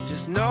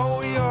Just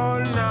know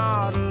you're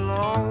not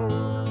alone,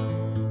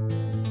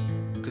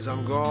 'cause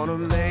I'm gonna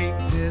make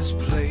this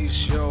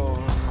place your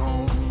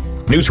home.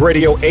 News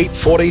Radio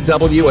 840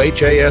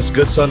 WHAS.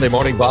 Good Sunday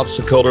morning. Bob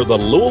Sokoler, the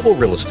Louisville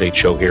Real Estate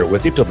Show, here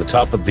with you till the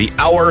top of the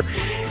hour.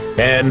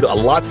 And a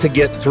lot to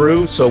get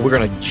through, so we're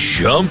going to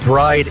jump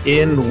right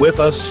in with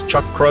us.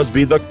 Chuck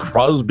Crosby, the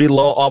Crosby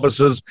Law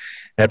Offices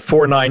at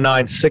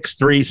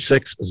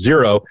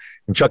 499-6360.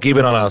 And Chuck,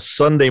 even on a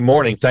Sunday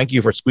morning, thank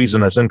you for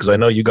squeezing us in, because I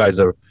know you guys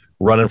are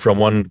running from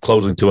one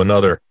closing to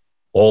another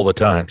all the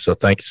time. So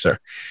thank you, sir.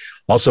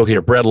 Also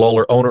here, Brad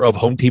Lawler, owner of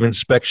Home Team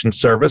Inspection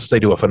Service. They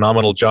do a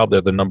phenomenal job.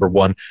 They're the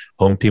 #1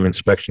 home team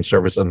inspection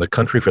service in the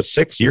country for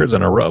 6 years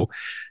in a row.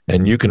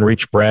 And you can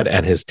reach Brad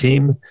and his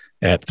team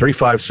at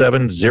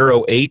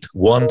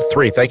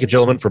 357-0813. Thank you,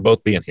 gentlemen, for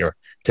both being here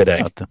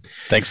today.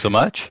 Thanks so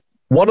much.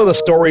 One of the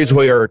stories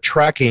we are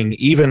tracking,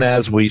 even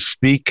as we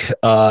speak,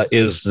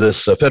 is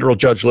this federal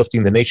judge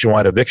lifting the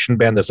nationwide eviction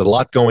ban. There's a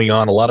lot going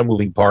on, a lot of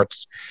moving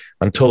parts.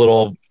 Until it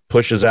all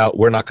pushes out,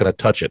 we're not going to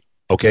touch it.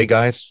 Okay,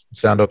 guys?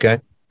 Sound okay?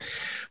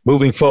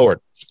 Moving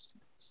forward,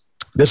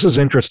 this is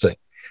interesting.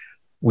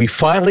 We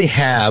finally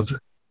have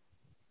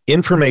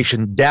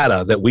information,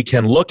 data that we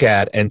can look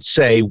at and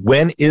say,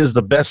 when is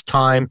the best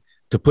time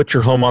to put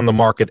your home on the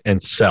market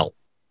and sell?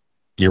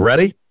 You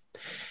ready?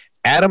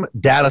 Adam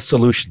Data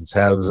Solutions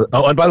has,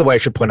 oh, and by the way, I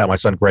should point out my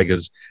son Greg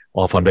is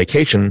off on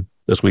vacation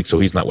this week, so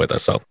he's not with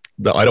us. So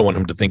I don't want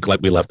him to think like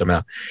we left him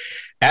out.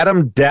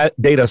 Adam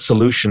Data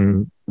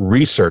Solution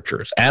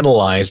researchers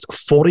analyzed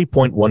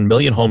 40.1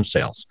 million home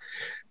sales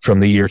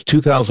from the years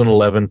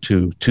 2011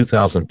 to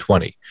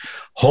 2020.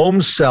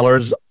 Home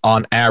sellers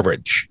on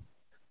average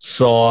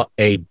saw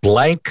a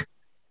blank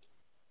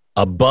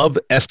above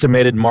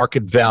estimated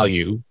market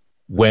value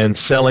when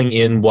selling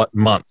in what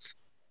month?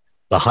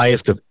 The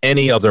highest of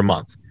any other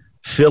month.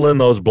 Fill in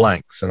those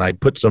blanks. And I'd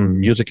put some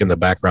music in the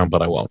background,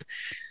 but I won't.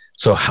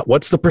 So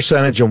what's the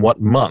percentage in what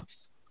month?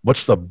 In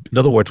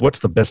other words, what's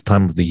the best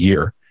time of the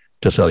year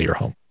to sell your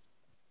home?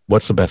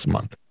 What's the best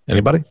month?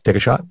 Anybody? Take a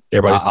shot.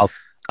 Everybody.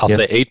 I'll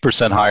say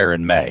 8% higher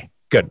in May.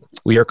 Good.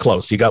 We are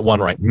close. You got one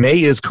right.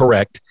 May is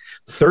correct.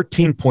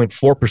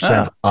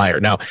 13.4% higher.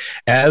 Now,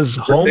 as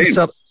home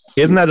sell,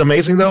 isn't that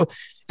amazing though?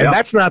 And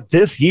that's not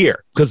this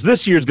year, because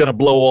this year is going to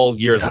blow all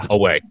years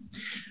away.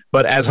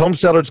 But as home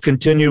sellers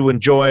continue to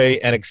enjoy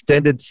an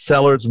extended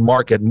seller's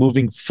market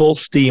moving full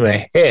steam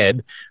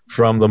ahead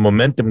from the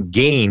momentum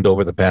gained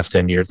over the past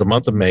 10 years, the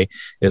month of May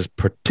is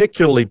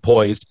particularly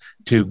poised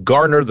to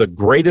garner the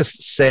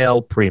greatest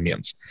sale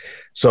premiums.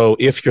 So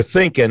if you're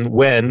thinking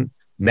when,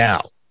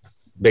 now,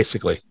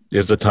 basically,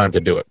 is the time to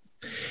do it.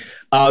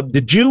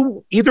 Did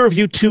either of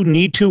you two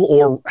need to,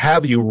 or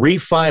have you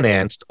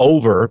refinanced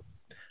over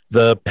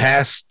the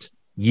past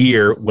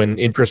year when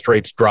interest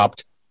rates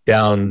dropped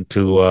down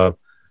to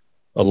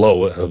a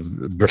low of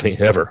really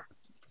ever?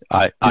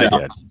 I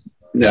did.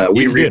 No,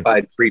 we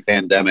refied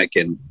pre-pandemic,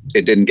 and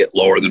it didn't get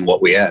lower than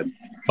what we had.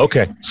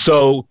 Okay,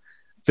 so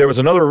there was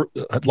a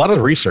lot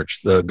of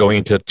research going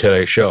into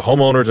today's show.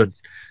 Homeowners are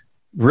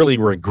really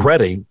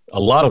regretting, a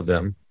lot of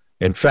them.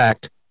 In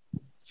fact,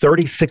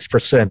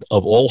 36%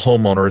 of all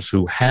homeowners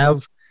who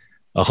have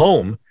a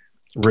home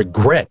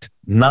regret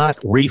not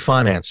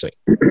refinancing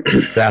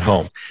that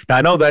home. Now,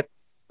 I know that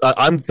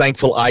I'm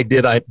thankful I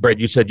did. Brad,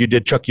 you said you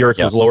did. Chuck, yours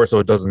was lower, so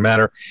it doesn't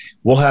matter.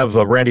 We'll have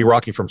Randy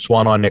Rocky from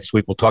Swan on next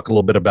week. We'll talk a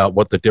little bit about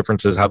what the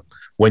difference is,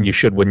 when you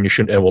should,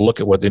 and we'll look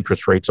at what the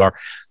interest rates are.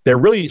 They're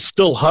really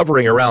still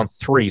hovering around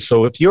 3.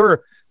 So if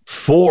you're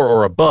 4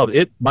 or above,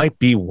 it might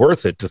be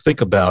worth it to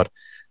think about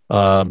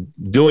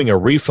doing a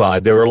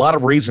refi. There were a lot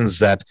of reasons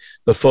that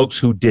the folks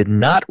who did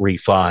not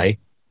refi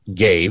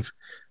gave.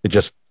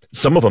 Just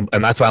some of them,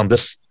 and I found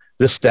this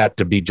stat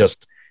to be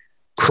just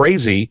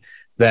crazy,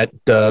 that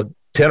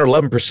 10 or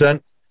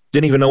 11%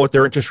 didn't even know what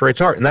their interest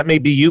rates are. And that may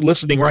be you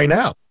listening right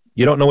now.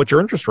 You don't know what your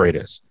interest rate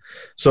is.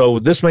 So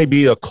this may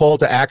be a call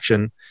to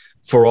action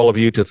for all of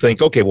you to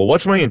think, okay, well,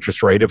 what's my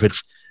interest rate? If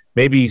it's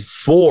maybe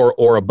 4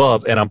 or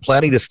above, and I'm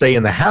planning to stay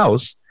in the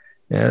house,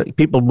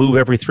 people move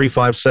every 3,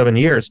 5, 7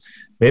 years.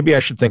 Maybe I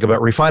should think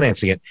about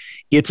refinancing it.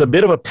 It's a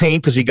bit of a pain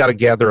because you got to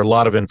gather a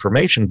lot of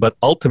information, but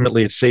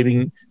ultimately it's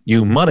saving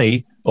you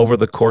money over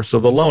the course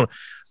of the loan.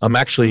 I'm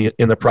actually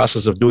in the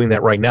process of doing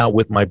that right now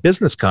with my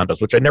business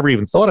condos, which I never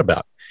even thought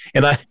about.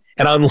 And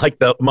I'm like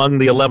among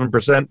the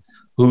 11%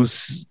 who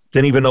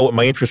didn't even know what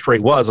my interest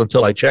rate was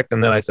until I checked.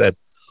 And then I said,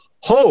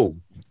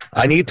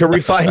 I need to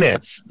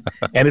refinance.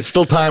 And it's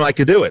still time I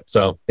could do it.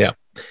 So, yeah,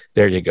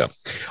 there you go.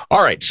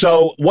 All right.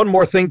 So one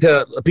more thing,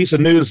 a piece of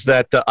news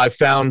that I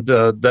found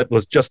that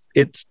was just,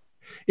 it's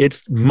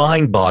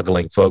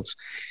mind-boggling, folks.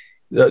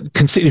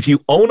 If you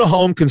own a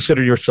home,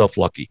 consider yourself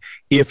lucky.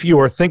 If you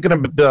are thinking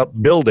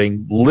about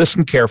building,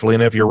 listen carefully.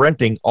 And if you're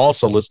renting,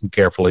 also listen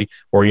carefully,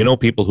 or you know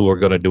people who are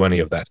going to do any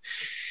of that.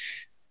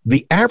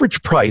 The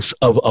average price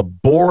of a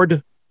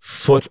board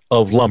foot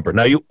of lumber.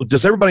 Now,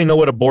 does everybody know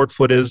what a board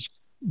foot is?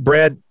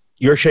 Brad,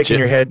 you're shaking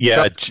your head.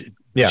 Yeah,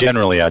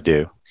 generally I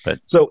do. But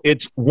so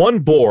it's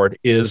one board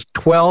is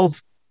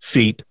 12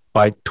 feet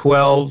by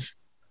 12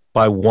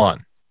 by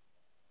 1.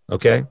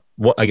 Okay.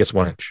 Well, I guess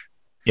 1 inch.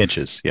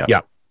 Inches. Yeah.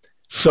 Yeah.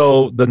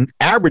 So the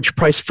average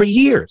price for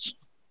years,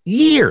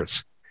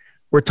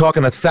 we're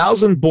talking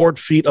 1,000 board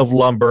feet of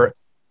lumber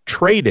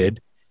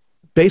traded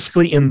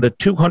basically in the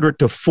 $200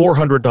 to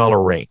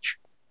 $400 range.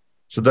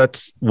 So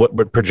that's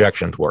what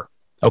projections were.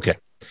 Okay.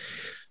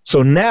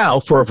 So now,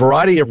 for a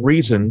variety of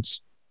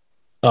reasons,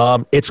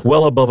 it's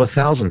well above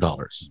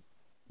 $1,000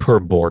 per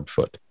board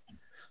foot.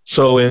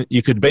 So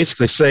you could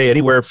basically say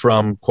anywhere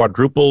from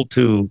quadruple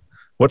to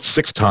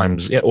 6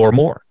 times or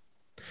more.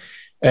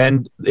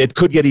 And it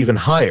could get even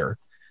higher.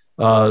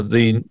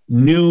 The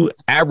new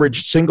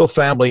average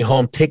single-family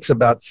home takes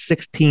about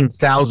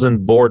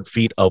 16,000 board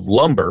feet of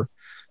lumber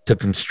to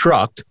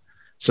construct.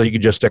 So you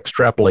could just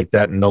extrapolate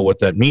that and know what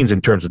that means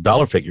in terms of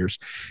dollar figures.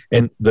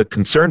 And the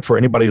concern for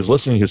anybody who's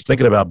listening who's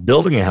thinking about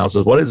building a house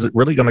is, what is it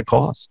really going to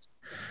cost?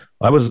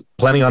 I was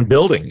planning on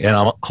building, and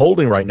I'm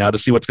holding right now to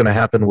see what's going to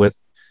happen with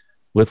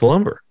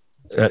lumber.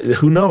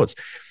 Who knows?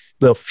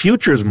 The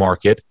futures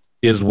market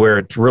is where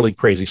it's really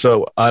crazy.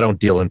 So I don't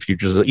deal in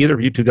futures. Either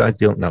of you two guys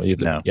deal? No,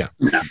 either. No. Yeah.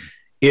 No.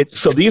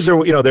 So these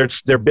are,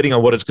 they're bidding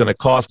on what it's going to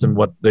cost, and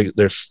what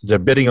they're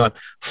bidding on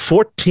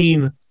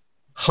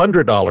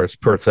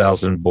 $1,400 per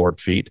 1,000 board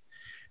feet,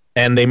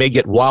 and they may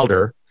get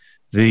wilder.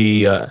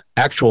 The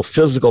actual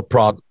physical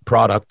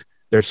product,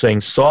 they're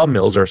saying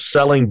sawmills are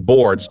selling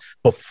boards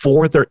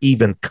before they're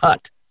even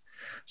cut.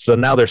 So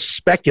now they're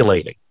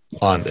speculating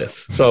on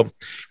this. So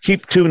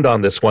keep tuned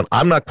on this one.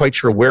 I'm not quite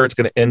sure where it's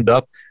going to end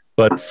up,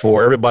 but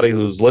for everybody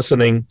who's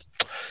listening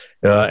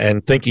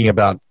and thinking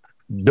about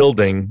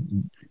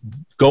building,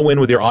 go in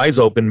with your eyes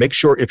open. Make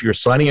sure if you're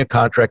signing a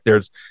contract,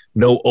 there's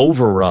no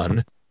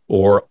overrun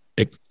or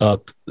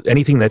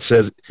anything that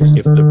says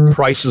if the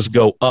prices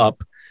go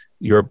up,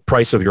 your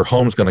price of your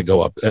home is going to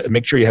go up.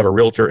 Make sure you have a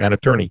realtor and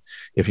attorney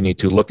if you need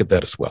to look at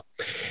that as well.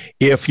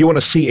 If you want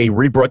to see a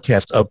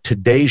rebroadcast of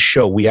today's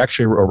show, we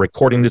actually are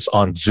recording this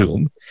on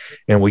Zoom,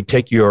 and we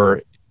take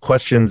your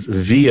questions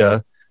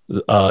via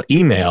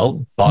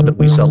email,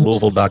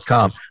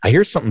 bob@WeSellLouisville.com. I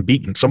hear something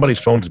beeping. Somebody's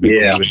phone's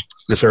beeping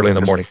this early in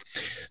the morning.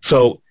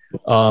 So,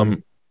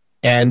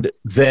 and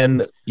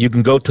then you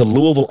can go to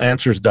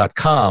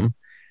LouisvilleAnswers.com,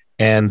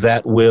 and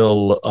that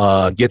will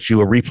get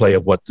you a replay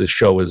of what the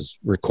show is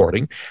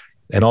recording.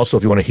 And also,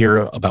 if you want to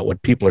hear about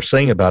what people are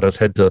saying about us,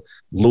 head to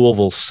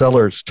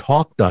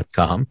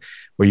LouisvilleSellersTalk.com,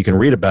 where you can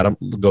read about them.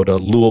 Go to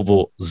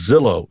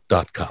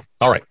LouisvilleZillow.com.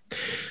 All right.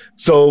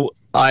 So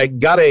I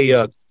got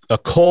a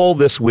call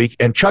this week,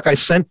 and Chuck, I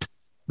sent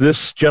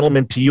this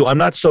gentleman to you. I'm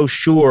not so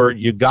sure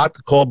you got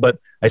the call, but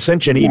I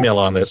sent you an email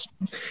on this.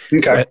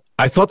 Okay.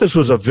 I thought this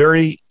was a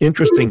very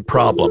interesting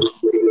problem.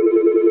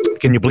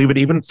 Can you believe it?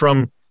 Even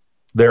from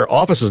their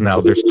offices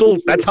now, they're still,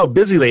 that's how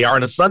busy they are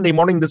on a Sunday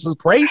morning. This is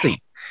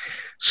crazy.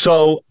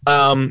 So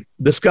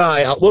this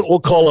guy,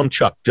 we'll call him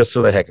Chuck just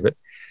for the heck of it.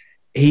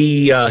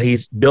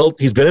 He's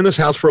been in this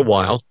house for a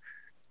while.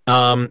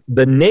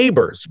 The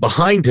neighbors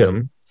behind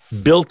him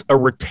built a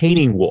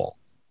retaining wall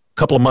a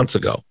couple of months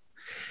ago.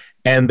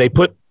 And they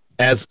put,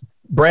 as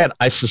Brad,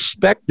 I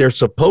suspect they're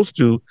supposed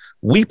to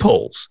weep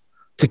holes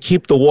to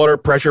keep the water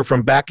pressure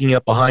from backing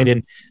up behind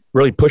and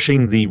really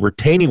pushing the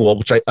retaining wall,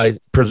 which I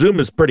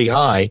presume is pretty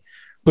high,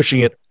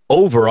 pushing it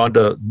over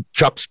onto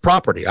Chuck's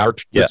property,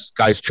 this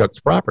guy's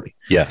Chuck's property.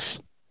 Yes.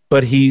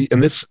 But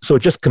so it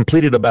just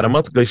completed about a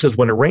month ago. He says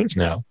when it rains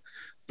now,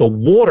 the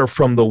water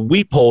from the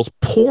weep holes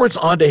pours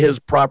onto his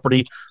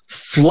property,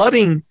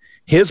 flooding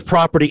his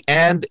property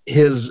and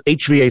his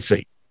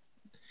HVAC.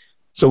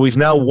 So he's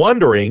now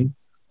wondering,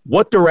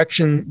 what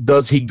direction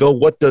does he go?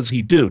 What does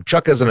he do?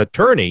 Chuck, as an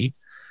attorney,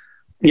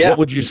 what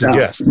would you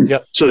suggest?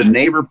 So the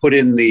neighbor put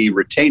in the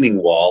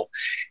retaining wall,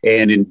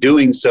 and in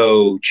doing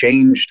so,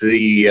 changed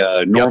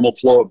the normal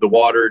flow of the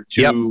water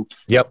to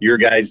your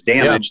guys'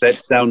 damage.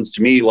 That sounds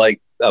to me like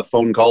a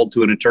phone call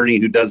to an attorney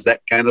who does that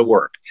kind of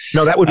work.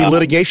 No, that would be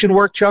litigation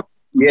work, Chuck?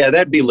 Yeah,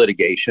 that'd be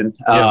litigation.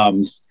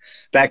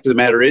 Fact of the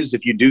matter is,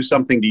 if you do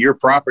something to your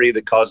property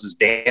that causes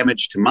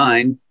damage to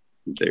mine,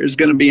 there's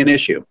going to be an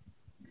issue.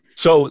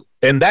 So,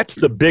 and that's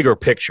the bigger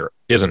picture,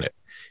 isn't it?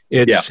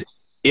 It's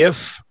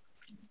if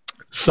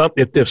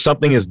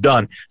something is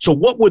done. So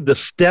what would the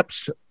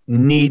steps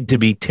need to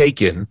be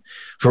taken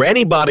for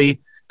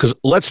anybody? Because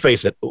let's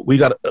face it, we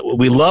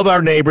love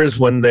our neighbors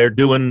when they're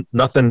doing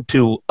nothing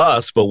to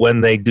us, but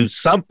when they do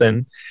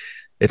something,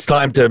 it's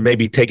time to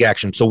maybe take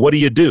action. So what do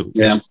you do?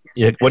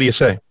 What do you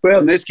say?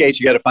 Well, in this case,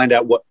 you got to find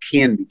out what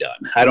can be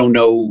done. I don't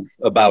know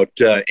about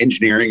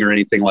engineering or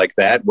anything like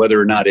that, whether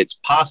or not it's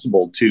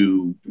possible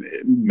to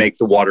make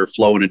the water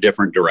flow in a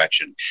different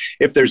direction.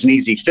 If there's an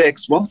easy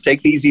fix, well,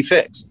 take the easy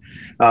fix.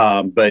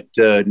 But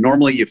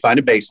normally you find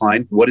a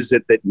baseline. What is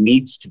it that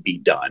needs to be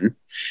done?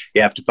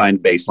 You have to find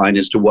a baseline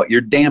as to what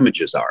your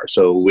damages are.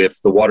 So if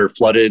the water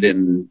flooded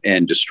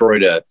and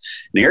destroyed an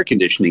air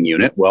conditioning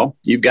unit, well,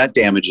 you've got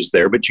damages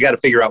there, but you got to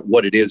figure out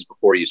what it is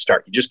before you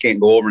start. You just can't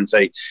go over and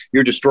say,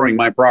 you're destroying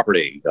my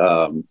property.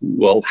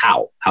 Well,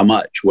 how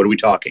much? What are we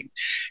talking?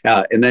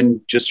 And then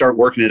just start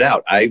working it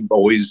out. I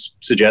always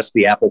suggest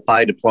the apple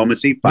pie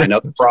diplomacy. Find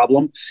out the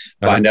problem,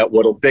 find out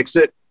what'll fix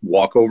it,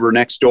 walk over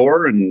next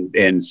door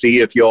and see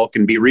if y'all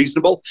can be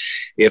reasonable.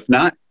 If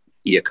not,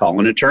 you call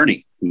an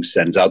attorney who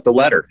sends out the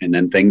letter, and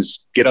then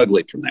things get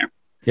ugly from there.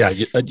 Yeah,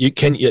 you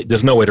can.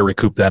 There's no way to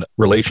recoup that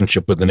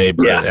relationship with the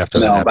neighbor after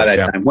that. No, by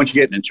that time, once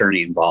you get an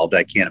attorney involved,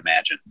 I can't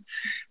imagine.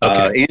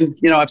 Okay.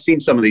 And I've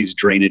seen some of these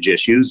drainage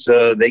issues.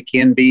 They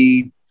can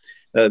be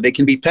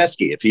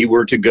pesky. If he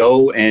were to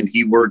go and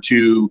he were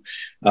to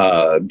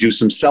do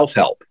some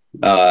self-help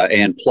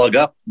and plug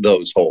up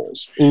those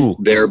holes,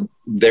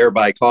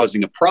 thereby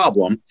causing a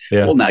problem,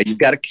 well, now you've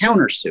got a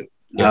countersuit.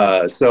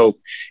 Yeah. So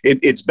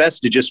it's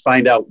best to just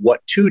find out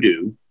what to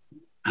do,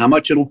 how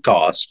much it'll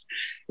cost,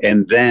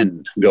 and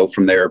then go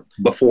from there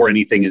before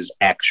anything is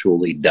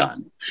actually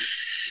done.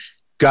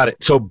 Got it.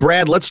 So,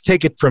 Brad, let's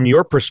take it from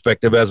your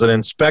perspective as an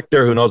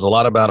inspector who knows a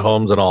lot about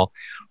homes and all.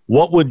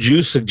 What would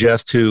you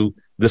suggest to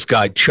this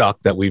guy, Chuck,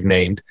 that we've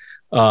named,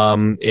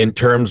 in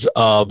terms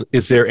of,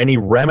 is there any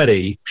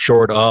remedy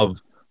short of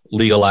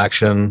legal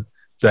action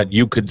that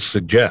you could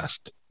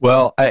suggest?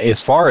 Well,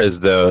 as far as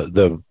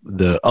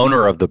the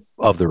owner of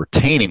the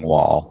retaining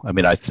wall, I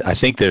mean, I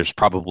think there's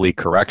probably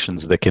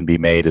corrections that can be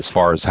made as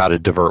far as how to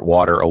divert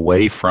water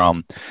away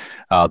from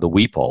the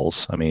weep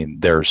holes. I mean,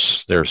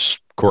 there's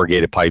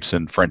corrugated pipes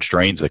and French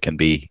drains that can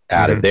be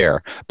added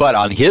there. But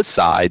on his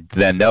side,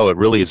 then no, it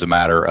really is a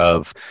matter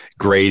of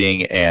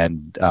grading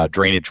and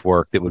drainage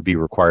work that would be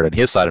required on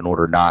his side in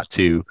order not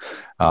to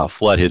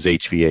flood his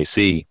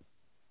HVAC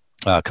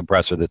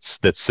compressor that's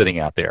sitting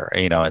out there,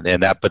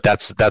 but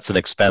that's an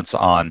expense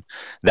on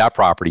that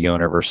property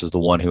owner versus the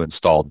one who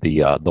installed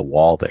the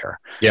wall there.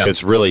 Yeah,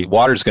 because really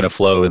water's going to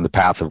flow in the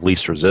path of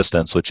least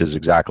resistance, which is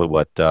exactly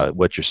what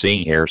you're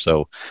seeing here.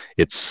 So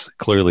it's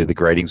clearly the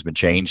grading's been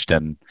changed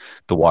and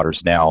the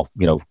water's now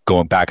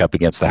going back up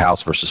against the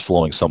house versus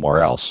flowing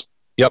somewhere else.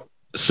 Yep.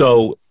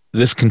 So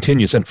this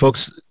continues, and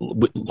folks,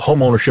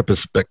 home ownership is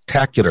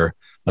spectacular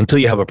until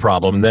you have a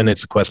problem. And then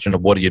it's a question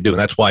of what do you do? And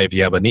that's why if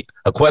you have a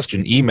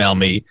question, email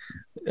me.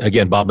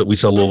 Again,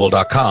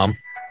 bob@WeSellLouisville.com.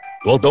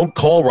 Well, don't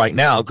call right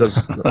now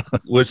because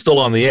we're still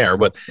on the air,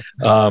 but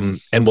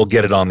and we'll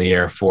get it on the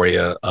air for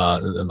you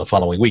in the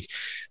following week.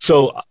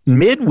 So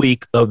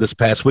midweek of this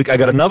past week, I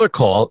got another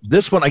call.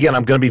 This one, again,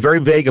 I'm going to be very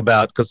vague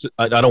about because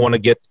I don't want to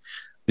get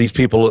these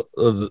people.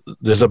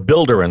 There's a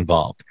builder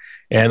involved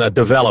and a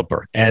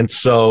developer. And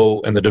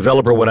the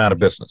developer went out of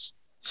business.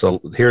 So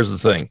here's the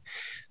thing.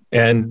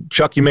 And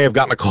Chuck, you may have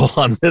gotten a call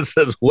on this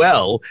as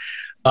well.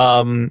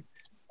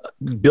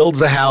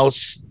 Builds a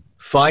house,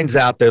 finds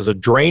out there's a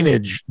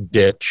drainage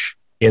ditch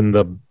in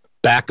the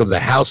back of the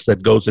house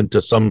that goes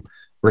into some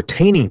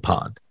retaining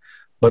pond,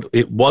 but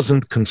it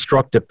wasn't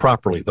constructed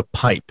properly. The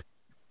pipe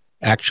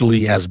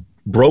actually has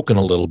broken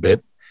a little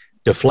bit,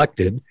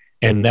 deflected,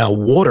 and now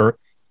water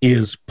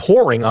is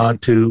pouring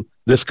onto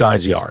this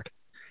guy's yard.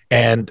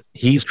 And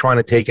he's trying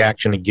to take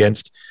action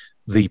against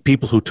the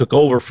people who took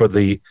over for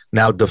the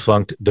now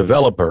defunct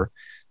developer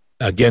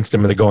against him,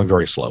 and they're going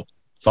very slow.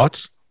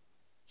 Thoughts?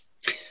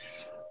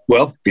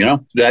 Well, you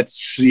have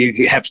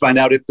to find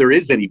out if there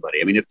is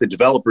anybody. I mean, if the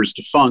developer's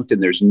defunct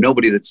and there's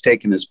nobody that's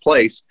taken his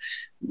place,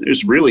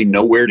 there's really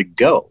nowhere to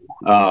go.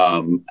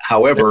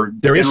 However,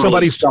 there is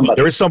somebody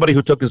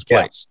who took his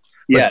place.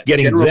 Yeah,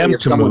 getting them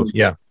to move.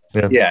 Yeah.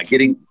 You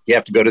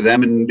have to go to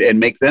them and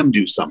make them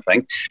do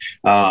something.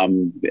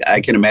 I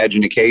can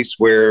imagine a case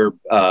where,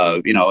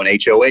 an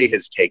HOA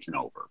has taken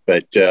over,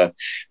 but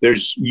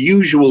there's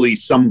usually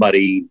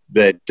somebody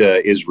that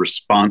is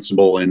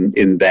responsible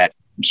in that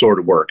sort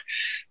of work.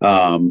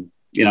 Other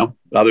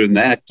than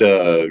that,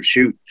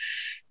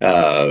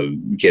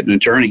 get an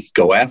attorney,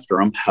 go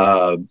after them.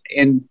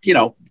 And,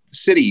 the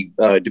city,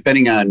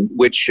 depending on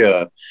which,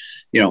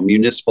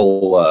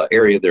 municipal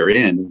area they're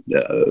in,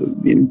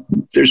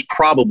 there's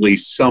probably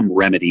some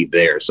remedy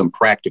there, some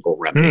practical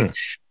remedy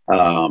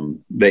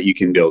that you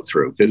can go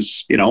through.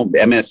 Because,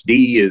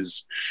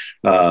 MSD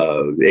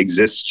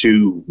exists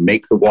to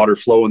make the water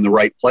flow in the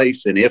right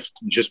place. And if,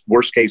 just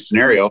worst case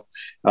scenario,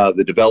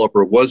 the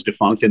developer was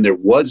defunct and there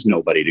was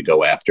nobody to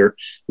go after,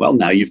 well,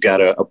 now you've got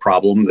a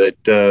problem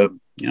that,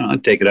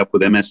 I'd take it up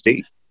with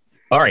MSD.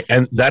 All right.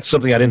 And that's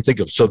something I didn't think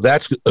of. So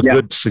that's a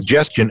good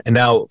suggestion. And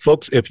now,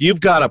 folks, if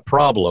you've got a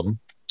problem,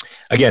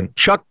 again,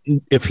 Chuck,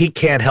 if he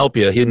can't help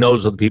you, he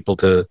knows of the people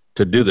to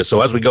do this.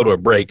 So as we go to a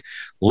break,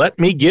 let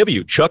me give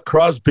you Chuck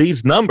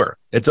Crosby's number.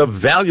 It's a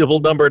valuable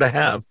number to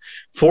have,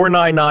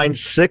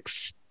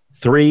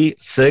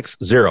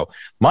 499-6360.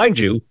 Mind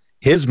you,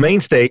 his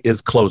mainstay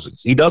is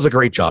closings. He does a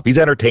great job. He's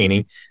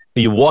entertaining.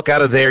 You walk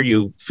out of there,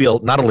 you feel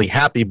not only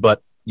happy,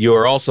 but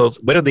you're also,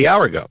 where did the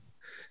hour go?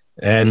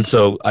 And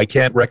so I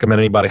can't recommend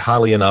anybody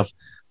highly enough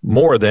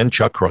more than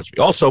Chuck Crosby.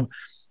 Also,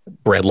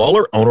 Brad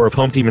Lawler, owner of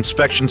Home Team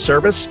Inspection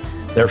Service.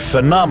 They're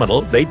phenomenal.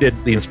 They did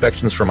the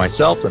inspections for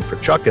myself and for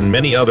Chuck and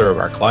many other of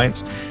our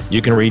clients.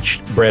 You can reach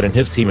Brad and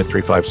his team at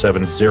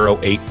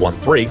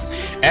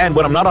 357-0813. And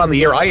when I'm not on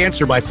the air, I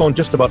answer my phone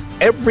just about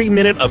every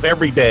minute of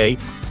every day.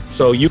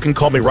 So you can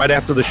call me right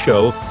after the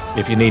show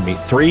if you need me.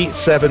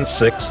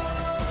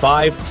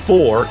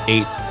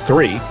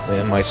 376-5483.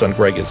 And my son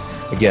Greg is,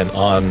 again,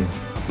 on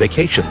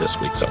vacation this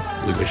week. So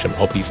we wish him,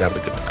 hope he's having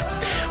a good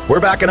time. We're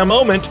back in a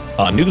moment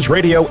on News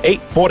Radio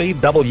 840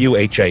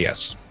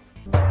 WHAS.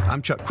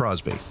 I'm Chuck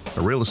Crosby,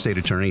 a real estate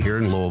attorney here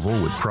in Louisville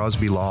with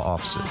Crosby Law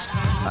Offices.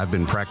 I've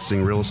been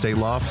practicing real estate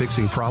law,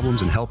 fixing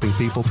problems, and helping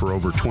people for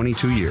over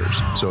 22 years.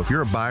 So if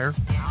you're a buyer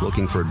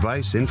looking for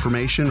advice,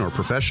 information, or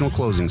professional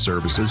closing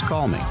services,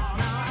 call me.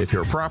 If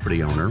you're a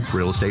property owner,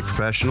 real estate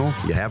professional,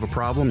 you have a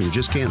problem, you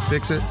just can't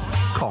fix it,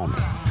 call me.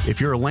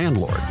 If you're a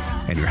landlord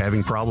and you're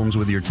having problems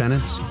with your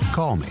tenants,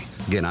 call me.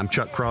 Again, I'm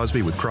Chuck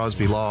Crosby with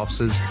Crosby Law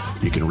Offices.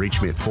 You can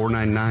reach me at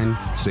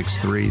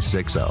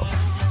 499-6360.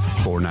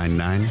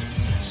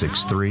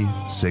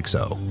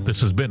 499-6360.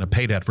 This has been a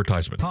paid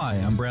advertisement. Hi,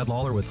 I'm Brad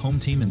Lawler with Home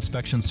Team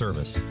Inspection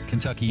Service,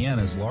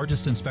 Kentuckiana's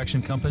largest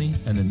inspection company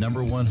and the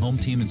 #1 home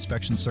team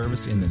inspection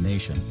service in the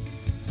nation.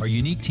 Our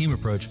unique team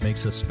approach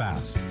makes us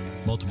fast.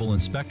 Multiple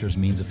inspectors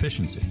means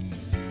efficiency.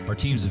 Our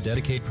teams of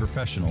dedicated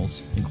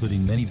professionals,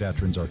 including many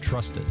veterans, are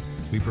trusted.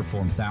 We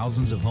perform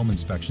thousands of home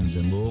inspections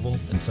in Louisville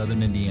and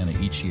Southern Indiana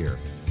each year.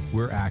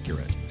 We're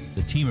accurate.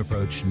 The team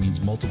approach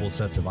means multiple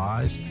sets of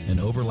eyes and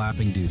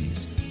overlapping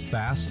duties.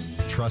 Fast,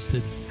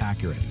 trusted,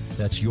 accurate.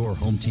 That's your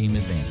home team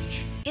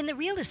advantage. In the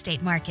real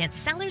estate market,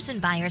 sellers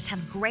and buyers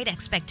have great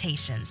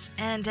expectations.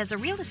 And as a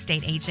real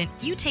estate agent,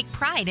 you take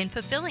pride in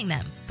fulfilling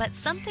them. But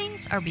some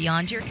things are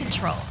beyond your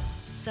control.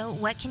 So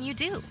what can you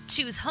do?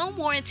 Choose Home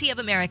Warranty of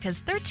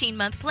America's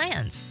 13-month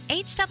plans.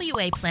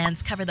 HWA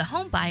plans cover the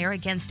home buyer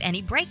against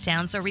any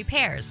breakdowns or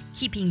repairs,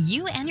 keeping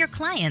you and your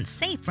clients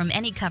safe from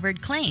any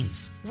covered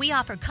claims. We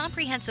offer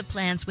comprehensive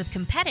plans with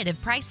competitive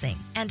pricing,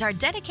 and our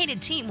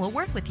dedicated team will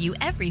work with you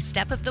every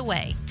step of the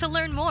way. To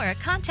learn more,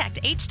 contact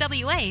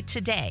HWA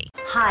today.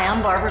 Hi,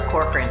 I'm Barbara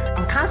Corcoran.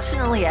 I'm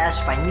constantly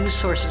asked by news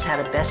sources how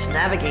to best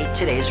navigate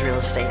today's real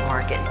estate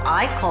market.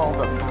 I call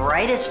the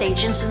brightest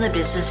agents in the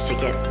business to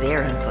get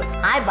their input.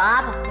 Hi,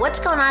 Bob. What's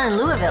going on in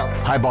Louisville?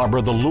 Hi,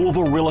 Barbara. The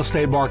Louisville real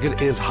estate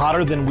market is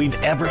hotter than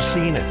we've ever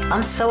seen it.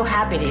 I'm so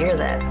happy to hear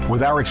that.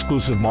 With our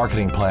exclusive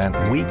marketing plan,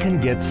 we can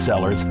get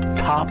sellers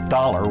top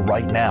dollar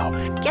right now.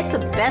 Get the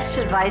best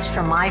advice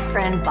from my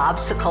friend Bob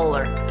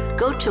Sokoler.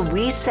 Go to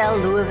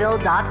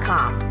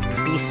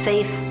WeSellLouisville.com. Be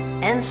safe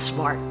and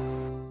smart.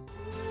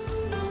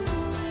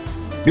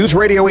 News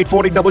Radio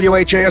 840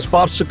 WHAS,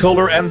 Bob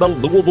Sokoler and the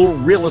Louisville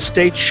Real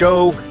Estate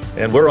Show.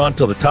 And we're on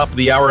till the top of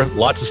the hour.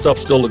 Lots of stuff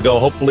still to go.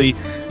 Hopefully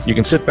you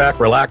can sit back,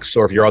 relax,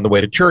 or if you're on the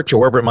way to church or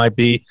wherever it might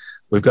be,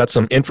 we've got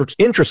some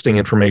interesting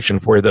information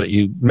for you that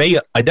you may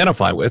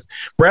identify with.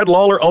 Brad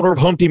Lawler, owner of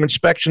Home Team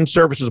Inspection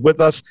Services,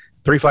 with us,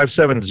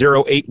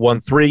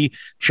 357-0813.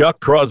 Chuck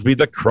Crosby,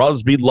 the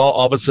Crosby Law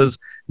Offices.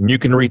 And you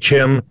can reach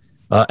him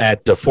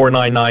at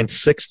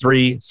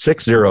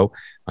 499-6360.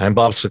 I'm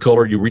Bob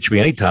Sokoler. You reach me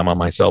anytime on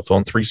my cell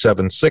phone,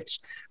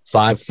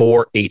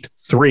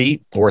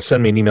 376-5483, or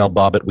send me an email,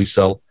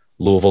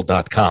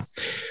 bob@WeSellLouisville.com.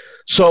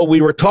 So we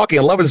were talking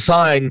 11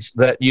 signs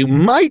that you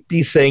might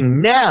be saying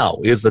now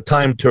is the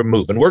time to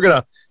move. And we're going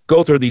to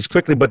go through these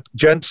quickly, but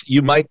gents,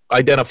 you might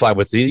identify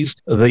with these.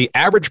 The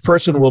average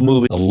person will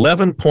move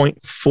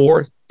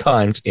 11.4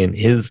 times in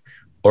his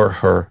or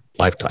her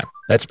lifetime.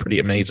 That's pretty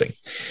amazing.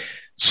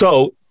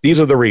 So these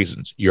are the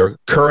reasons. Your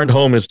current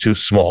home is too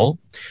small.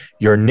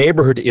 Your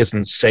neighborhood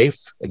isn't safe.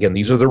 Again,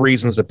 these are the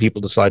reasons that people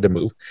decide to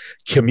move.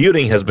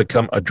 Commuting has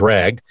become a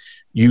drag.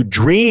 You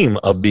dream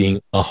of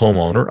being a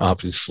homeowner,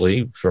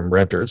 obviously, from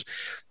renters.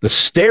 The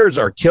stairs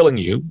are killing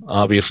you,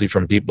 obviously,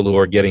 from people who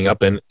are getting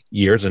up in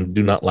years and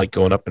do not like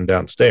going up and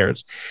down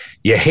stairs.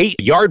 You hate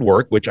yard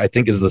work, which I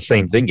think is the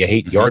same thing. You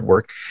hate yard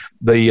work.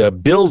 The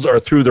bills are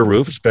through the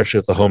roof,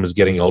 especially if the home is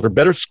getting older.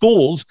 Better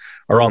schools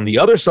are on the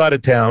other side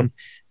of town.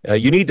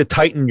 You need to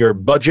tighten your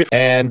budget,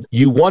 and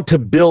you want to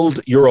build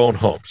your own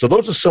home. So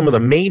those are some of the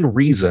main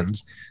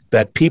reasons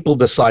that people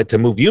decide to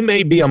move. You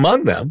may be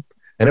among them.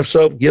 And if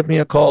so, give me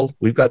a call.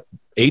 We've got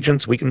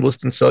agents. We can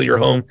list and sell your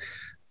home.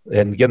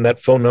 And again, that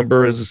phone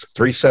number is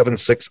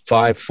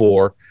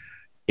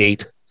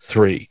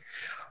 376-5483.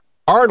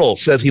 Arnold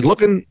says he's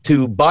looking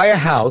to buy a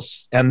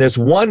house, and there's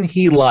one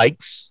he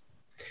likes.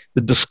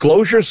 The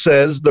disclosure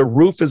says the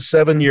roof is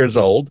 7 years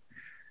old,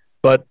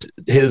 but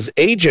his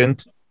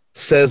agent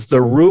says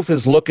the roof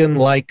is looking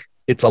like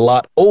it's a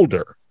lot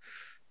older.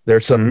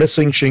 There's some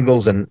missing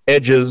shingles and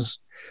edges.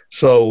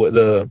 So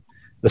the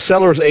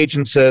seller's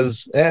agent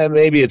says,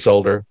 maybe it's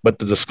older, but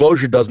the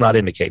disclosure does not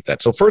indicate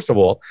that. So first of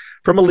all,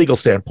 from a legal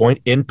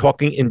standpoint, in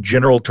talking in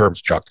general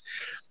terms, Chuck,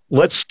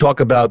 let's talk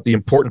about the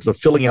importance of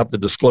filling out the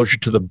disclosure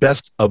to the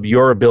best of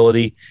your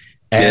ability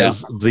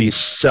as the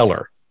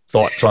seller.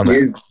 Thoughts on that?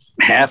 You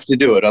have to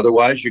do it.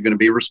 Otherwise, you're going to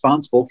be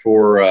responsible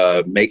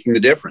for making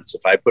the difference.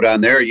 If I put on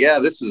there,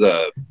 this is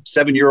a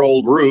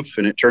 7-year-old roof,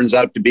 and it turns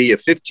out to be a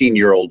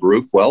 15-year-old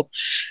roof, well,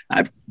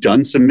 I've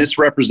done some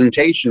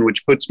misrepresentation,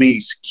 which puts me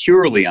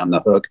securely on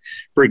the hook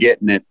for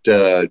getting it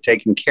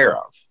taken care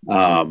of.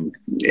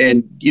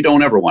 And you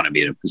don't ever want to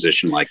be in a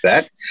position like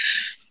that.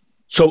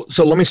 So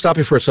let me stop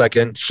you for a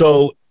second.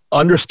 So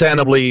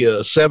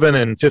understandably, 7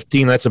 and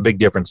 15, that's a big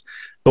difference.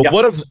 But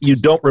what if you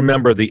don't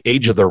remember the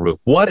age of the roof?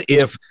 What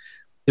if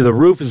the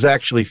roof is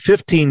actually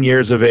 15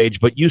 years of age,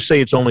 but you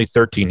say it's only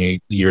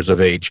 13 years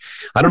of age.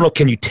 I don't know.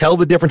 Can you tell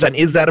the difference? And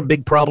is that a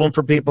big problem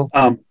for people?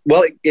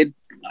 Well,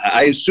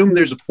 I assume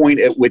there's a point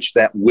at which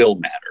that will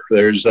matter.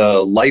 There's a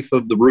life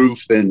of the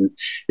roof, and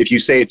if you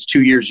say it's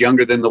 2 years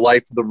younger than the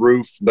life of the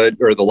roof,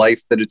 or the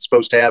life that it's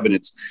supposed to have, and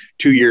it's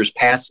 2 years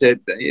past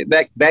it,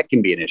 that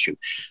can be an issue.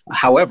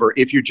 However,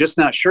 if you're just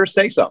not sure,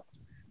 say so.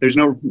 There's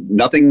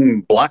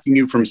nothing blocking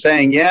you from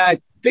saying, yeah, I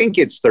think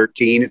it's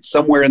 13. It's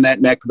somewhere in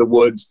that neck of the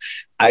woods.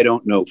 I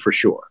don't know for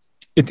sure.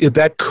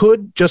 That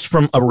could, just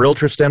from a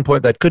realtor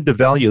standpoint, that could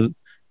devalue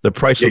the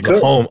price of the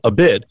home a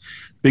bit.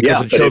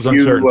 Because it shows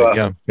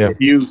uncertainty. If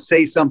you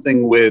say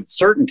something with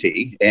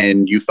certainty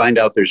and you find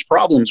out there's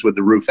problems with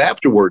the roof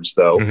afterwards,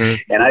 though,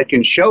 and I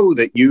can show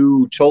that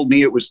you told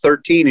me it was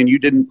 13 and you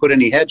didn't put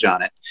any hedge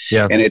on it,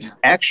 and it's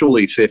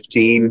actually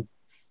 15,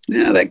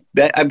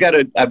 that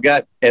I've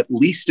got at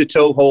least a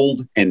toe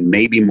hold and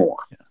maybe more.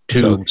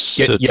 You're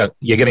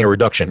getting a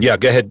reduction. Yeah,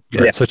 go ahead.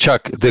 So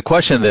Chuck, the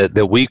question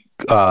that we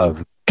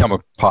come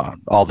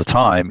upon all the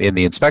time in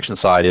the inspection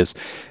side is,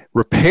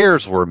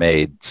 repairs were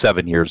made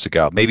 7 years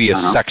ago. Maybe a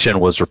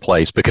section was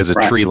replaced because a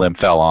tree limb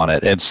fell on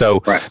it, and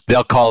so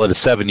they'll call it a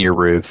 7-year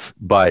roof,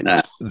 but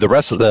the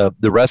rest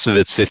of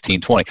it's 15,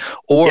 20.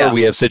 Or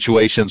we have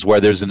situations where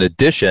there's an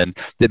addition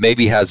that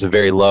maybe has a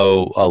very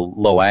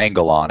low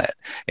angle on it,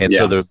 and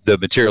so the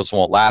materials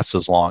won't last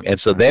as long. And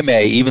so they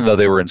may, even though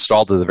they were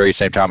installed at the very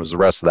same time as the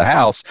rest of the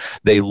house,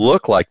 they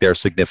look like they're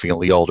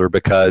significantly older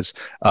because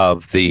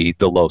of the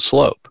low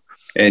slope.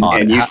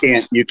 And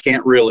you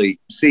can't really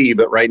see,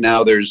 but right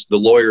now there's the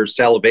lawyer's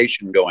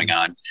salivation going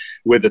on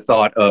with the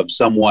thought of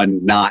someone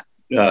not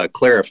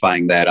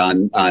clarifying that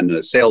on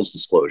a sales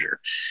disclosure.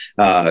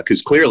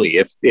 Because clearly,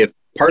 if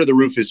part of the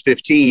roof is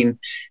 15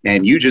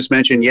 and you just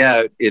mentioned,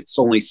 it's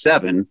only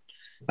 7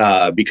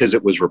 because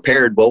it was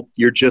repaired, well,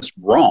 you're just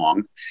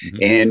wrong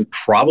and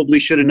probably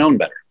should have known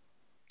better.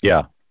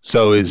 Yeah.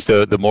 So is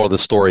the moral of the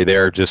story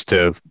there just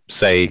to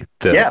say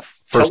the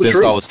first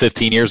install was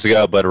 15 years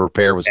ago, but a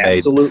repair was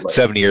made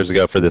 7 years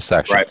ago for this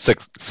section?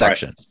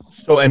 Section.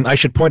 So, and I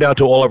should point out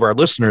to all of our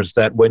listeners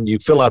that when you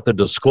fill out the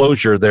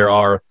disclosure, there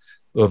are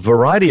a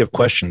variety of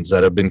questions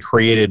that have been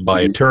created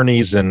by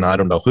attorneys and I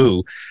don't know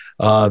who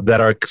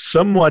that are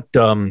somewhat,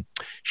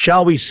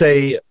 shall we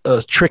say,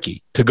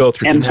 tricky to go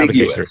through.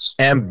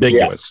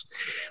 Ambiguous.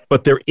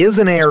 But there is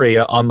an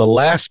area on the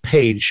last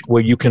page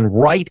where you can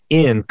write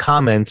in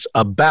comments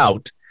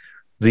about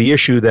the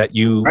issue that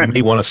you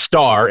may want to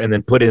star and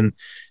then put in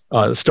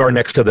star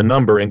next to the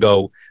number and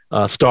go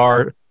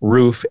star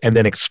roof and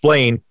then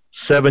explain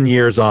 7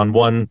 years on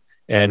one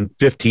and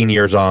 15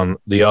 years on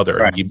the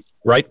other.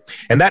 Right.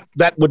 And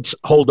that would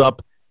hold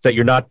up that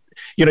you're not,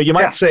 you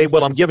might say,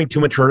 well, I'm giving too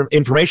much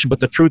information,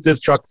 but the truth is,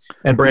 Chuck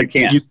and Brad,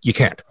 you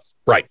can't.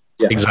 Right.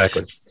 Yeah.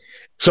 Exactly.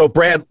 So,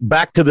 Brad,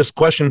 back to this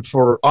question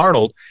for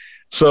Arnold.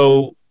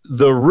 So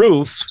the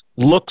roof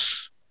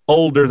looks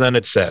older than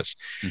it says.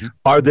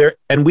 Are there,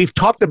 and we've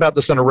talked about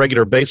this on a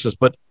regular basis,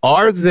 but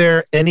are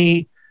there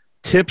any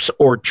tips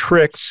or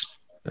tricks,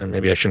 and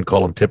maybe I shouldn't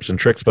call them tips and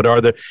tricks, but are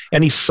there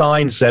any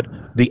signs that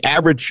the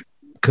average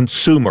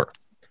consumer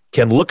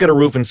can look at a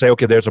roof and say,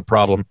 okay, there's a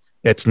problem.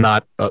 It's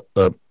not a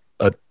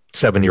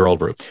 7-year-old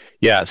roof?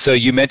 Yeah. So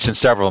you mentioned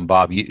several of them,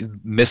 Bob.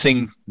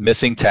 Missing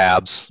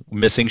tabs,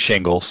 missing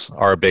shingles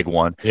are a big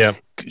one. Yeah.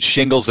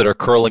 Shingles that are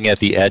curling at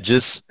the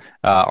edges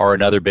are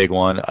another big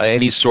one.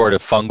 Any sort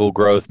of fungal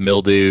growth,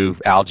 mildew,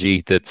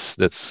 algae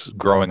that's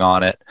growing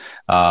on it,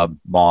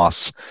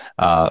 moss.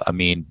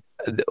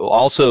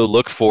 Also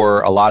look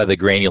for a lot of the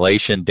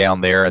granulation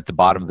down there at the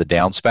bottom of the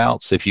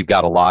downspouts. If you've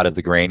got a lot of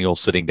the granules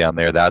sitting down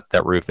there, that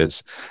roof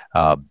is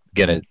going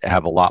to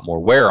have a lot more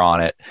wear on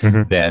it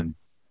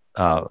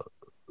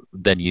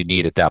than you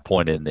need at that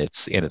point in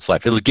its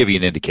life. It'll give you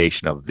an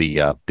indication of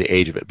the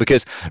age of it,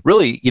 because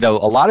really, a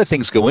lot of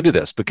things go into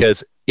this.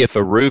 Because if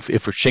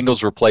a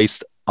shingles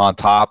replaced on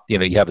top,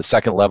 you have a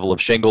second level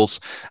of shingles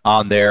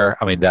on there.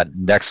 I mean, that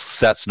next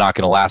set's not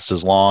going to last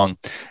as long.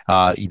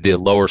 The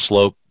lower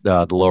slope,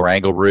 the lower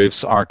angle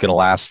roofs aren't going to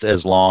last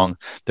as long.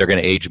 They're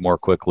going to age more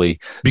quickly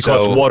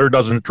because water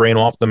doesn't drain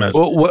off them as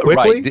quickly.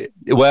 Right.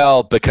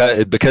 Well,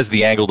 because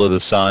the angle to the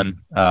sun,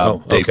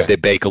 they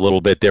bake a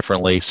little bit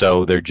differently,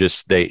 so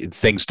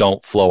things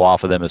don't flow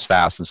off of them as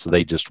fast, and so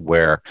they just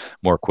wear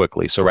more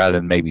quickly. So rather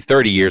than maybe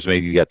 30 years,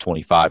 maybe you got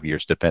 25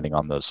 years, depending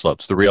on those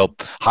slopes. The real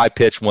high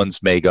pitched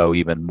ones may go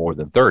even more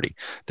than 30,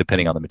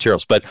 depending on the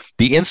materials. But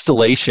the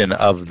installation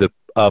of the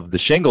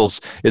shingles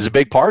is a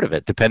big part of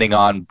it, depending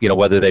on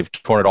whether they've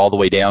torn it all the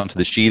way down to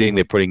the sheeting,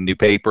 they're putting new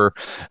paper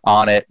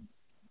on it,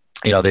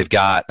 they've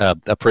got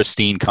a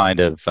pristine kind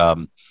of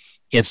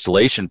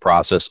installation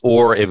process,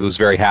 or if it was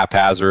very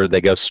haphazard, they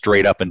go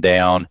straight up and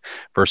down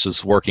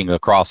versus working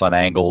across on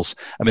angles.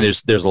 I mean,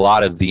 there's a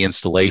lot of the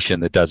installation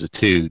that does it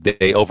too.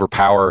 They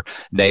overpower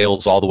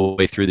nails all the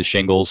way through the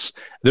shingles.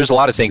 there's a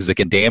lot of things that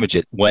can damage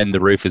it when the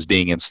roof is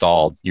being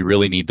installed. You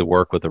really need to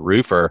work with a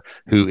roofer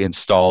who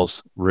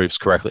installs roofs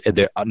correctly.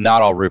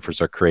 Not all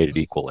roofers are created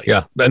equally.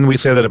 Yeah, and we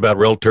say that about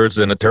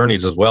realtors and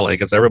attorneys as well. I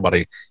guess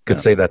everybody could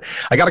say that.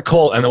 I got a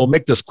call, and we'll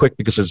make this quick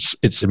because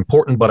it's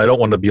important, but I don't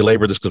want to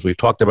belabor this because we've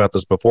talked about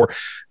this before.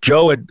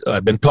 Joe,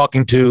 I've been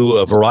talking to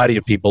a variety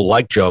of people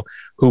like Joe,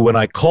 who when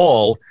I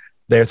call,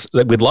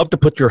 we'd love to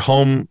put their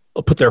home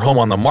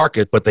on the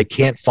market, but they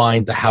can't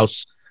find the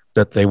house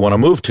that they want to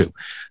move to.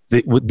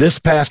 This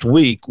past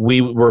week,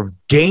 we were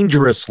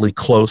dangerously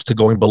close to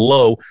going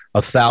below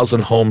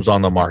 1,000 homes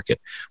on the market.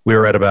 We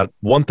were at about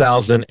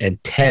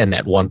 1,010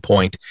 at one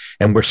point,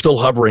 and we're still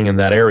hovering in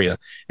that area.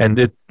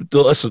 And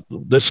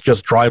this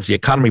just drives the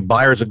economy.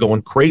 Buyers are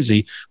going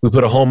crazy. We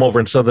put a home over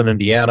in southern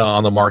Indiana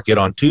on the market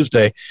on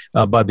Tuesday.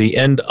 By the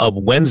end of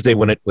Wednesday,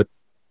 when it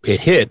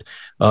hit,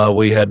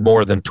 we had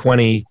more than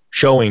 20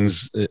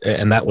 showings,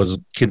 and that was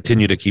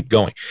continue to keep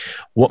going.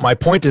 What my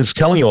point is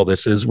telling you all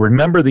this is,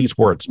 remember these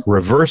words: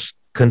 reverse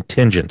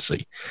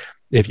contingency.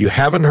 If you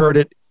haven't heard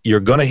it, you're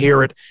going to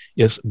hear it.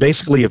 It's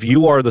basically, if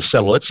you are the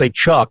seller, let's say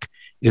Chuck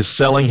is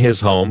selling his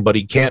home, but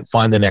he can't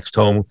find the next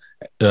home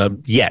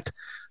yet.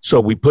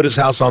 So we put his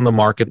house on the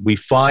market. We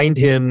find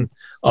him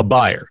a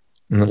buyer.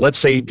 And let's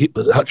say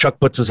Chuck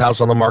puts his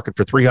house on the market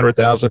for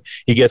 $300,000.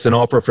 He gets an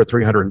offer for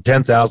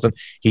 $310,000.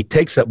 He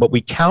takes that, but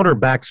we counter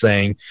back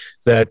saying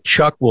that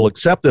Chuck will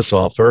accept this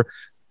offer,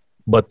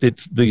 but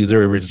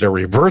there is a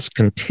reverse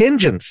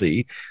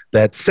contingency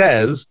that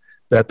says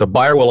that the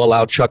buyer will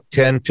allow Chuck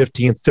 10,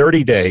 15,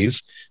 30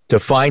 days to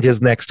find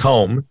his next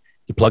home.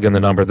 You plug in the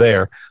number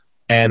there.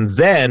 And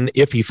then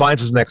if he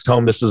finds his next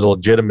home, this is a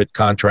legitimate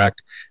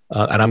contract.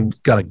 And I'm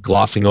kind of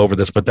glossing over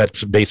this, but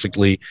that's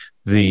basically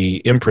the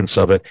imprints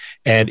of it.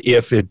 And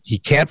if he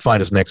can't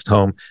find his next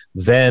home,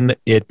 then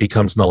it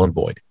becomes null and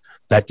void.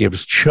 That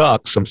gives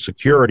Chuck some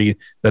security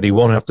that he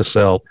won't have to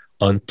sell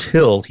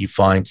until he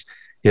finds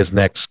his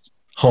next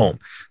home.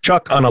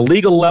 Chuck, on a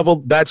legal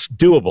level, that's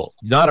doable.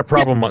 Not a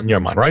problem in your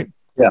mind, right?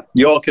 Yeah.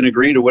 You all can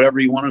agree to whatever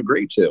you want to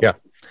agree to. Yeah.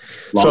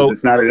 As long as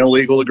it's not an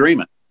illegal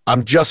agreement.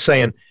 I'm just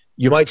saying,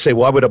 you might say,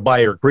 why would a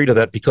buyer agree to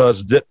that?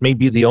 Because that may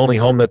be the only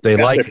home that they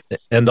like,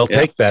 and they'll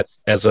take that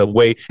as a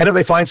way. And if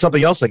they find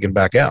something else, they can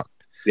back out.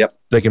 Yep.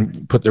 They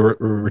can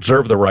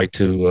reserve the right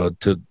to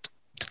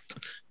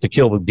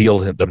kill the deal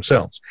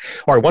themselves.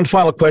 All right, one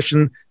final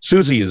question.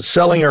 Susie is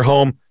selling her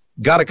home,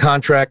 got a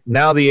contract.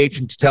 Now the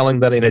agent's telling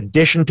that in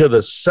addition to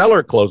the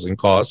seller closing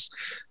costs,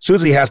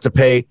 Susie has to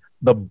pay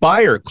the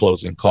buyer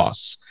closing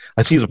costs.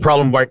 I see the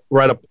problem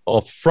right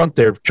up front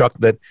there, Chuck,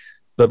 that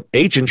the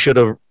agent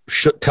should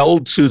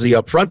tell Susie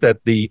up front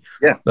that the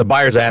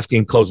buyer's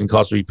asking closing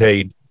costs to be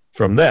paid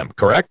from them,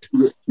 correct?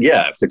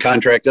 Yeah, if the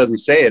contract doesn't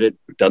say it, it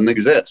doesn't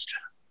exist.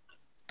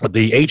 But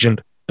the agent,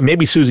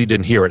 maybe Susie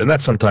didn't hear it, and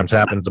that sometimes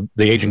happens.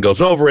 The agent goes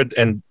over it,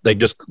 and they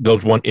just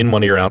goes one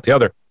ear out the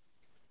other.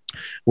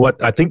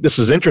 What I think this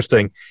is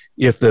interesting,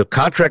 if the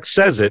contract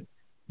says it,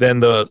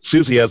 then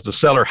Susie as the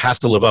seller has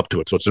to live up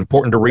to it. So it's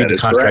important to read the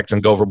contract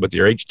and go over it with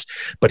your agents.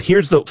 But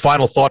here's the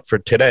final thought for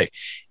today.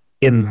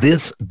 In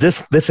this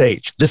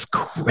age, this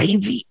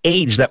crazy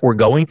age that we're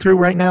going through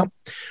right now,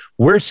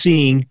 we're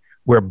seeing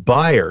where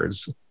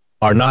buyers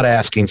are not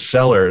asking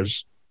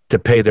sellers to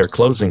pay their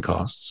closing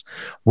costs.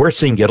 We're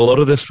seeing, get a load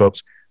of this,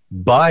 folks,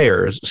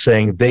 buyers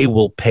saying they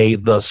will pay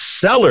the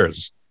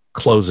seller's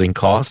closing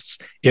costs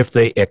if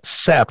they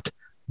accept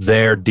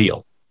their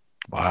deal.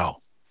 Wow.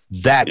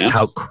 That's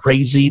how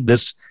crazy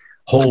this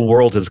whole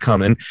world has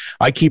come. And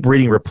I keep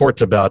reading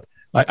reports about,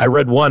 I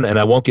read one, and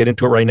I won't get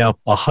into it right now,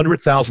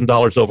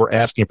 $100,000 over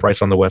asking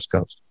price on the West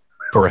Coast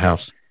for a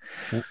house.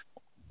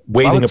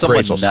 Waiting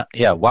appraisals.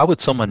 Why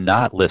would someone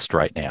not list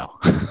right now?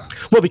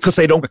 Well, because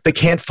they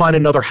can't find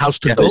another house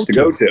to go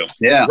to.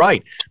 Yeah.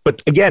 Right.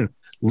 But again,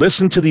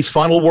 listen to these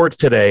final words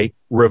today: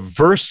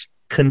 reverse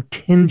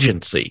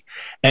contingency.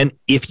 And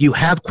if you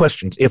have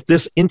questions, if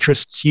this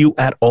interests you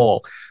at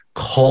all,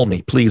 call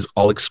me, please.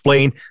 I'll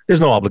explain. There's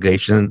no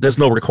obligation. There's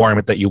no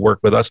requirement that you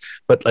work with us,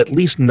 but at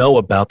least know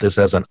about this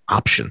as an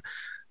option.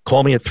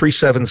 Call me at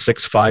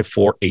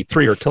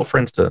 376-5483 or tell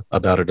friends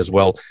about it as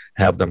well.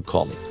 Have them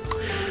call me.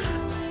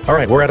 All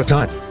right, we're out of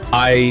time.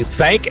 I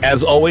thank,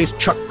 as always,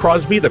 Chuck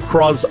Crosby, the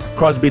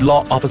Crosby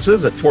Law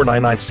Offices at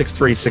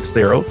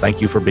 499-6360.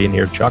 Thank you for being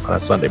here, Chuck, on a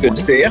Sunday morning. Good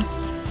to see you.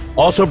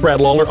 Also, Brad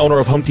Lawler, owner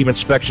of Home Team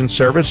Inspection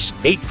Service,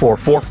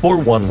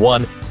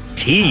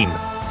 844-411-TEAM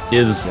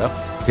is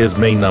his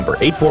main number,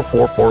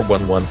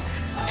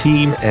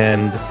 844-411-TEAM.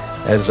 And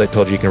as I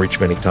told you, you can reach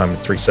him anytime at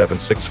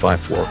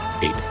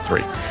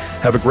 376-5483.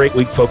 Have a great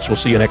week, folks. We'll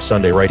see you next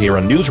Sunday right here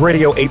on News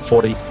Radio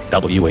 840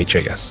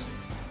 WHAS.